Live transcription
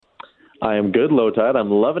I am good, Lowetide.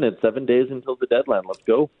 I'm loving it. 7 days until the deadline. Let's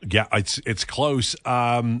go. Yeah, it's close.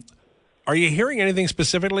 Are you hearing anything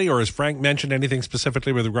specifically, or has Frank mentioned anything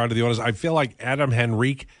specifically with regard to the Oilers? I feel like Adam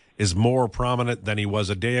Henrique is more prominent than he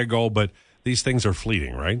was a day ago, but these things are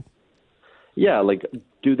fleeting, right? Yeah,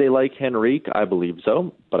 do they like Henrique? I believe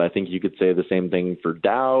so, but I think you could say the same thing for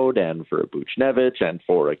Dowd and for a Buchnevich and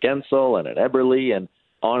for a Gensel and an Eberle and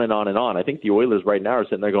on and on and on. I think the Oilers right now are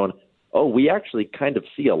sitting there going, oh, we actually kind of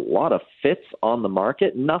see a lot of fits on the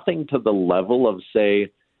market. Nothing to the level of,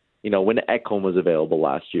 say, when Ekholm was available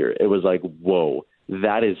last year. It was like, whoa,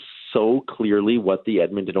 that is so clearly what the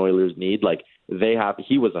Edmonton Oilers need.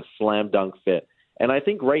 He was a slam dunk fit. And I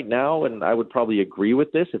think right now, and I would probably agree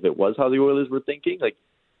with this if it was how the Oilers were thinking,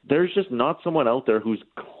 there's just not someone out there who's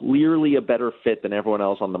clearly a better fit than everyone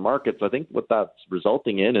else on the market. So I think what that's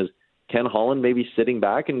resulting in is Ken Holland maybe sitting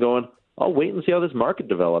back and going, I'll wait and see how this market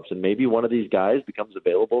develops, and maybe one of these guys becomes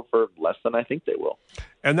available for less than I think they will.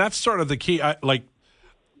 And that's sort of the key.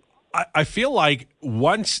 I feel like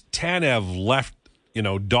once Tanev left,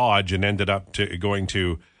 Dodge and ended up going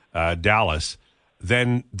to Dallas,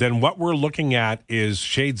 then what we're looking at is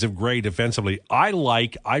shades of gray defensively.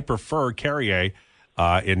 I prefer Carrier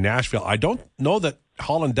in Nashville. I don't know that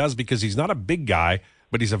Holland does because he's not a big guy,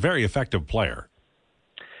 but he's a very effective player.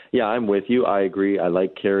 Yeah, I'm with you. I agree. I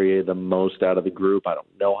like Carrier the most out of the group. I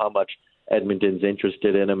don't know how much Edmonton's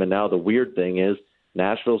interested in him. And now the weird thing is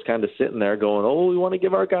Nashville's kind of sitting there going, oh, we want to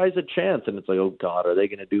give our guys a chance. And it's like, oh, God, are they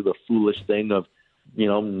going to do the foolish thing of,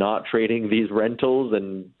 not trading these rentals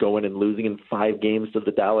and going and losing in 5 games to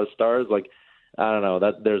the Dallas Stars? I don't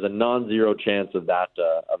know. There's a non-zero chance of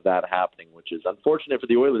that happening, which is unfortunate for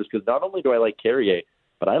the Oilers because not only do I like Carrier,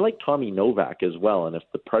 but I like Tommy Novak as well. And if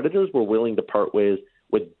the Predators were willing to part ways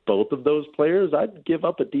with both of those players, I'd give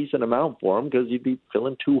up a decent amount for them because you'd be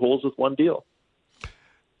filling 2 holes with one deal.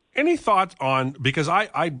 Any thoughts on, because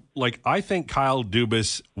I think Kyle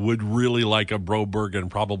Dubas would really like a Broberg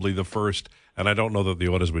and probably the first, and I don't know that the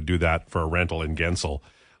Oilers would do that for a rental in Gensel,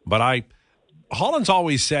 but Holland's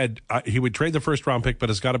always said he would trade the first round pick, but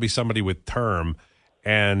it's got to be somebody with term,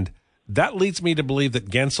 and that leads me to believe that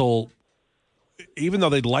Gensel, even though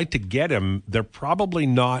they'd like to get him, they're probably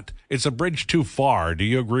not. It's a bridge too far. Do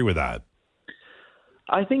you agree with that?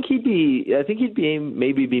 I think he'd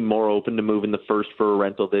be more open to moving the first for a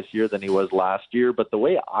rental this year than he was last year. But the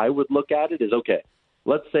way I would look at it is, okay,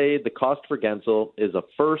 let's say the cost for Gensel is a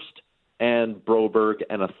first and Broberg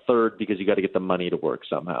and a third because you got to get the money to work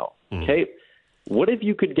somehow. Okay, what if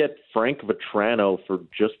you could get Frank Vetrano for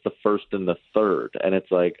just the first and the third? And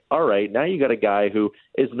it's like, all right, now you got a guy who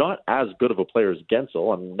is not as good of a player as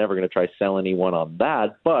Gensel. I'm never going to try sell anyone on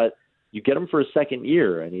that, but you get him for a second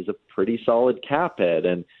year, and he's a pretty solid cap head.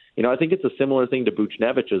 And, I think it's a similar thing to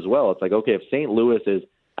Buchnevich as well. It's like, okay, if St. Louis is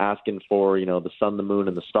asking for, the sun, the moon,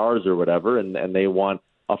 and the stars or whatever, and they want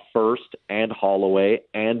a first and Holloway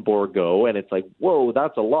and Bourgault, and it's like, whoa,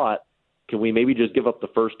 that's a lot. Can we maybe just give up the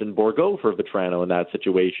first and Bourgault for Vetrano in that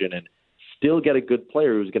situation and still get a good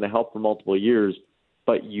player who's going to help for multiple years,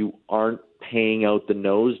 but you aren't paying out the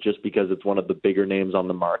nose just because it's one of the bigger names on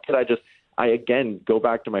the market? I again go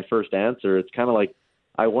back to my first answer. It's kind of like,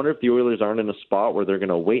 I wonder if the Oilers aren't in a spot where they're going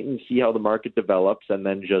to wait and see how the market develops and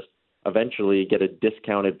then just eventually get a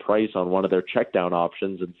discounted price on one of their check down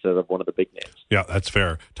options instead of one of the big names. Yeah, that's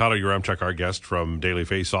fair. Tyler Yaremchuk, our guest from Daily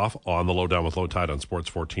Faceoff on the Lowdown with Lowetide on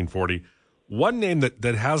Sports 1440. One name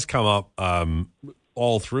that has come up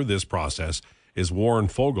all through this process is Warren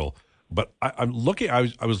Foegele. But I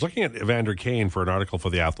was looking at Evander Kane for an article for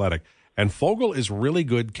The Athletic, and Foegele is really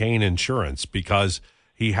good Kane insurance because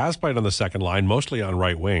he has played on the second line, mostly on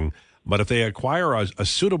right wing. But if they acquire a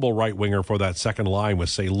suitable right winger for that second line with,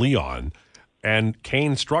 say, Leon, and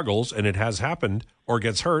Kane struggles, and it has happened, or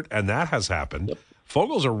gets hurt, and that has happened, yep.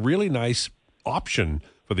 Fogel's a really nice option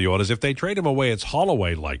for the Oilers. If they trade him away, it's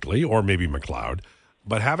Holloway likely, or maybe McLeod.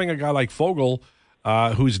 But having a guy like Foegele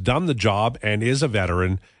who's done the job and is a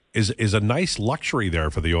veteran is a nice luxury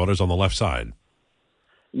there for the Oilers on the left side.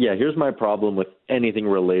 Yeah, here's my problem with anything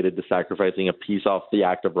related to sacrificing a piece off the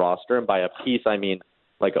active roster. And by a piece, I mean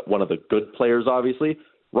like one of the good players, obviously.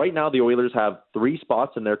 Right now, the Oilers have 3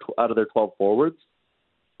 spots in out of their 12 forwards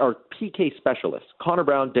are PK specialists. Connor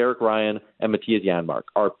Brown, Derek Ryan, and Matthias Janmark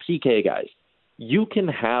are PK guys. You can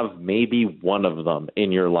have maybe one of them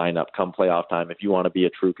in your lineup come playoff time if you want to be a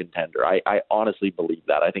true contender. I honestly believe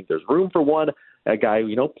that. I think there's room for one. A guy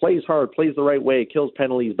who, plays hard, plays the right way, kills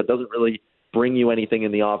penalties, but doesn't really bring you anything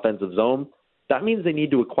in the offensive zone. That means they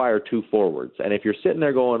need to acquire 2 forwards. And if you're sitting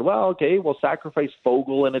there going, well, okay, we'll sacrifice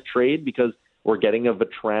Foegele in a trade because we're getting a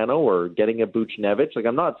Vetrano or getting a Buchnevich.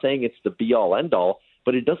 I'm not saying it's the be-all, end-all,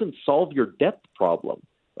 but it doesn't solve your depth problem,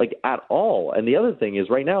 like, at all. And the other thing is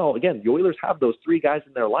right now, again, the Oilers have those three guys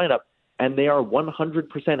in their lineup, and they are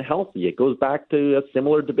 100% healthy. It goes back to a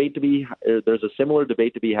similar debate there's a similar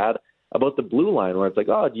debate to be had about the blue line, where it's like,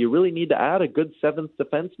 oh, do you really need to add a good seventh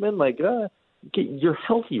defenseman? Like, you're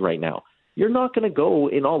healthy right now. You're not going to go,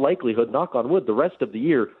 in all likelihood, knock on wood, the rest of the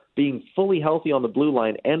year being fully healthy on the blue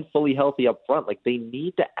line and fully healthy up front. Like, they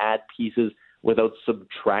need to add pieces without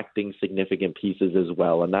subtracting significant pieces as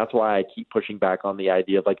well. And that's why I keep pushing back on the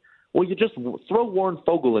idea of, like, well, you just throw Warren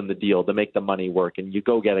Fogle in the deal to make the money work, and you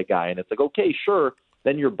go get a guy. And it's like, okay, sure,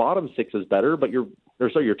 then your bottom six is better, but your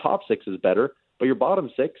top six is better, but your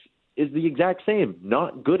bottom six is the exact same,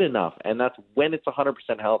 not good enough. And that's when it's 100%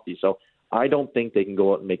 healthy. So I don't think they can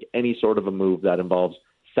go out and make any sort of a move that involves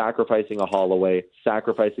sacrificing a Holloway,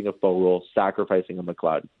 sacrificing a Fogle, sacrificing a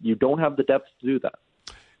McLeod. You don't have the depth to do that.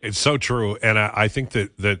 It's so true. And I think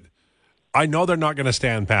that I know they're not going to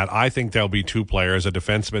stand pat. I think there'll be two players, a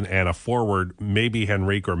defenseman and a forward, maybe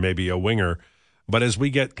Henrique or maybe a winger. But as we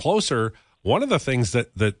get closer, one of the things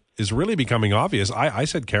that is really becoming obvious, I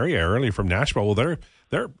said Carrier early from Nashville. Well,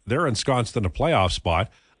 they're ensconced in a playoff spot.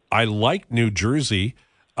 I like New Jersey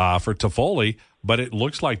for Toffoli, but it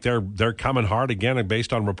looks like they're coming hard again, and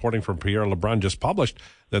based on reporting from Pierre LeBrun just published,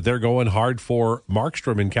 that they're going hard for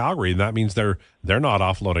Markstrom in Calgary, and that means they're not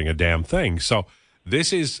offloading a damn thing. So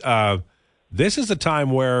this is a time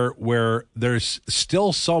where there's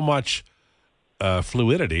still so much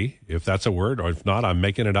fluidity, if that's a word, or if not, I'm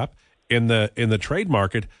making it up, in the trade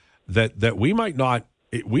market that we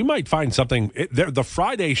might find something. The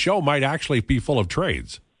Friday show might actually be full of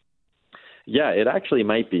trades. Yeah, it actually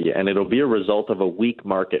might be, and it'll be a result of a weak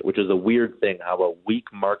market, which is a weird thing, how a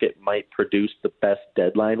weak market might produce the best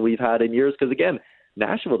deadline we've had in years. Because, again,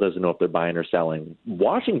 Nashville doesn't know if they're buying or selling.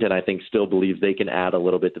 Washington, I think, still believes they can add a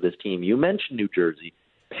little bit to this team. You mentioned New Jersey,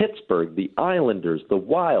 Pittsburgh, the Islanders, the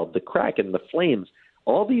Wild, the Kraken, the Flames.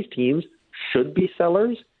 All these teams should be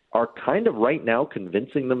sellers, are kind of right now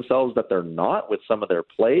convincing themselves that they're not with some of their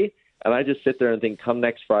play. And I just sit there and think, come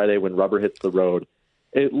next Friday when rubber hits the road,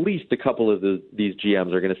 at least a couple of these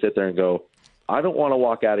GMs are going to sit there and go, I don't want to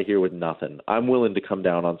walk out of here with nothing. I'm willing to come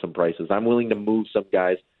down on some prices. I'm willing to move some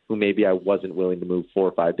guys who maybe I wasn't willing to move 4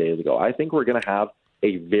 or 5 days ago. I think we're going to have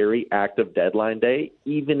a very active deadline day,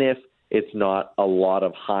 even if it's not a lot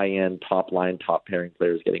of high-end, top-line, top-pairing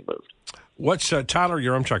players getting moved. What's Tyler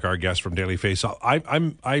Yaremchuk, our guest from Daily Faceoff?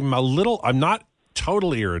 I'm not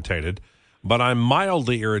totally irritated, but I'm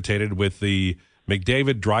mildly irritated with the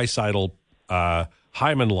McDavid, Draisaitl,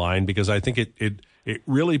 Hyman line, because I think it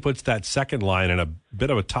really puts that second line in a bit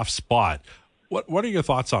of a tough spot. What are your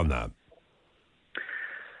thoughts on that?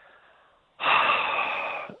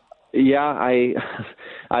 Yeah,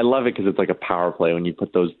 I love it because it's like a power play when you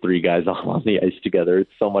put those three guys all on the ice together.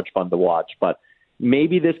 It's so much fun to watch. But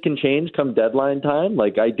maybe this can change come deadline time.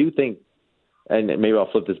 Like, I do think, and maybe I'll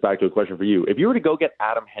flip this back to a question for you. If you were to go get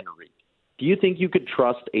Adam Henrique, do you think you could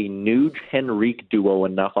trust a Nuge-Henrique duo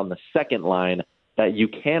enough on the second line that you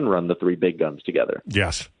can run the three big guns together?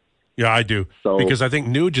 Yes. Yeah, I do. Because I think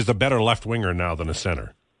Nuge is a better left winger now than a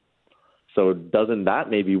center. So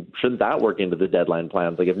shouldn't that work into the deadline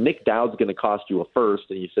plans? Like, if Nick Dowd's going to cost you a first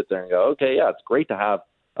and you sit there and go, okay, yeah, it's great to have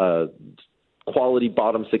a quality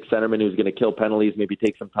bottom six centerman who's going to kill penalties, maybe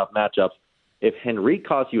take some tough matchups. If Henrique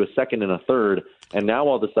costs you a second and a third, and now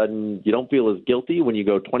all of a sudden you don't feel as guilty when you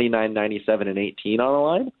go 29, 97, and 18 on the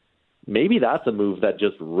line, maybe that's a move that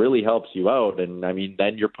just really helps you out. And, I mean,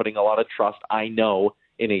 then you're putting a lot of trust, I know,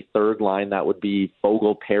 in a third line that would be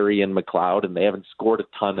Fogle, Perry, and McLeod, and they haven't scored a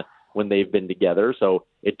ton when they've been together. So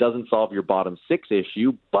it doesn't solve your bottom six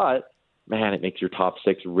issue, but, man, it makes your top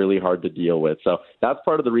six really hard to deal with. So that's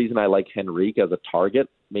part of the reason I like Henrique as a target,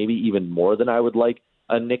 maybe even more than I would like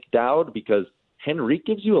a Nick Dowd, because Henrique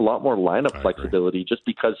gives you a lot more lineup flexibility just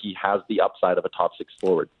because he has the upside of a top six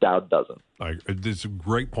forward. Dowd doesn't. It's a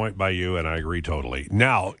great point by you, and I agree totally.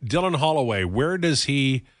 Now, Dylan Holloway, where does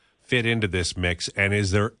he fit into this mix, and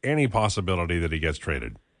is there any possibility that he gets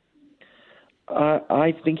traded?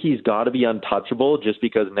 I think he's got to be untouchable just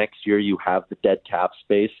because next year you have the dead cap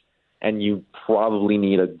space, and you probably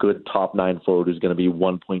need a good top nine forward who's going to be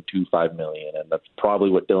 $1.25 million, and that's probably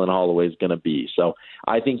what Dylan Holloway is going to be. So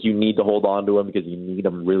I think you need to hold on to him because you need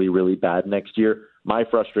him really, really bad next year. My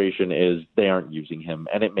frustration is they aren't using him,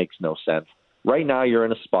 and it makes no sense. Right now you're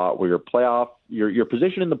in a spot where your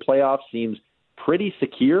position in the playoffs seems pretty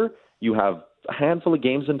secure. You have a handful of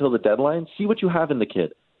games until the deadline. See what you have in the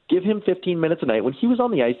kid. Give him 15 minutes a night. When he was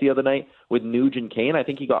on the ice the other night with Nuge and Kane, I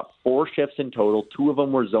think he got 4 shifts in total. 2 of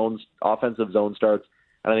them were offensive zone starts,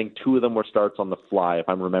 and I think 2 of them were starts on the fly, if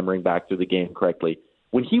I'm remembering back through the game correctly.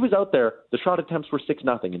 When he was out there, the shot attempts were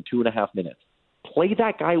 6-0 in 2.5 minutes. Play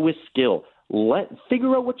that guy with skill.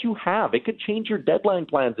 Figure out what you have. It could change your deadline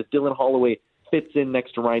plans if Dylan Holloway fits in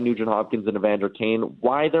next to Ryan Nugent-Hopkins and Evander Kane.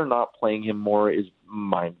 Why they're not playing him more is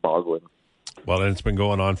mind-boggling. Well, and it's been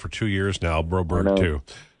going on for 2 years now, Broberg too.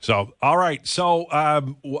 So, all right. So,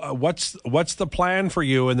 what's the plan for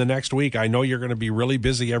you in the next week? I know you're going to be really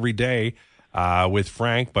busy every day with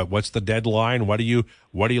Frank, but what's the deadline? What are you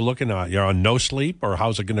looking at? You're on no sleep, or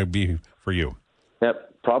how's it going to be for you? Yep.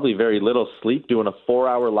 Probably very little sleep, doing a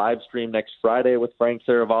 4-hour live stream next Friday with Frank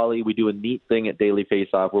Saravalli. We do a neat thing at Daily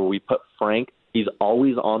Faceoff where we put Frank. He's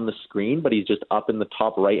always on the screen, but he's just up in the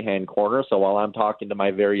top right-hand corner. So while I'm talking to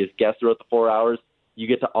my various guests throughout the 4 hours, you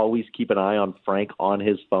get to always keep an eye on Frank on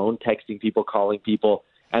his phone, texting people, calling people.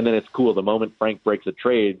 And then it's cool. The moment Frank breaks a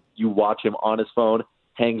trade, you watch him on his phone,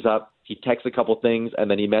 hangs up, he texts a couple things, and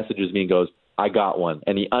then he messages me and goes, I got one.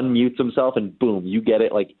 And he unmutes himself, and boom, you get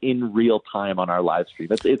it like in real time on our live stream.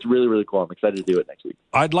 It's really, really cool. I'm excited to do it next week.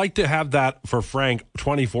 I'd like to have that for Frank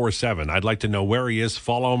 24/7. I'd like to know where he is,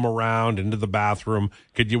 follow him around into the bathroom.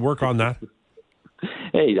 Could you work on that?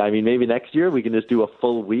 Hey, I mean, maybe next year we can just do a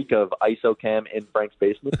full week of ISOCAM in Frank's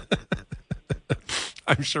basement.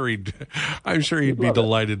 I'm sure he'd be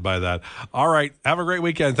delighted by that. All right. Have a great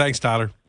weekend. Thanks, Tyler.